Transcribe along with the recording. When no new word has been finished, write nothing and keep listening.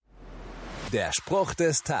Der Spruch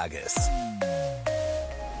des Tages.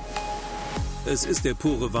 Es ist der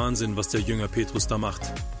pure Wahnsinn, was der Jünger Petrus da macht.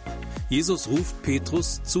 Jesus ruft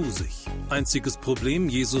Petrus zu sich. Einziges Problem,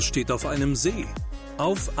 Jesus steht auf einem See.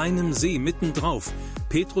 Auf einem See, mittendrauf.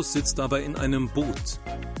 Petrus sitzt aber in einem Boot.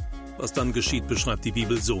 Was dann geschieht, beschreibt die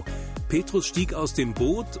Bibel so. Petrus stieg aus dem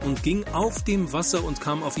Boot und ging auf dem Wasser und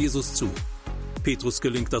kam auf Jesus zu. Petrus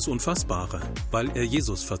gelingt das Unfassbare, weil er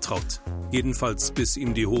Jesus vertraut. Jedenfalls bis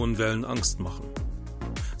ihm die hohen Wellen Angst machen.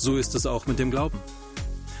 So ist es auch mit dem Glauben.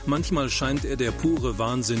 Manchmal scheint er der pure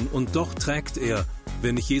Wahnsinn und doch trägt er,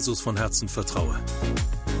 wenn ich Jesus von Herzen vertraue.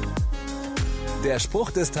 Der Spruch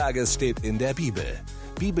des Tages steht in der Bibel.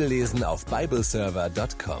 Bibellesen auf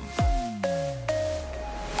bibleserver.com.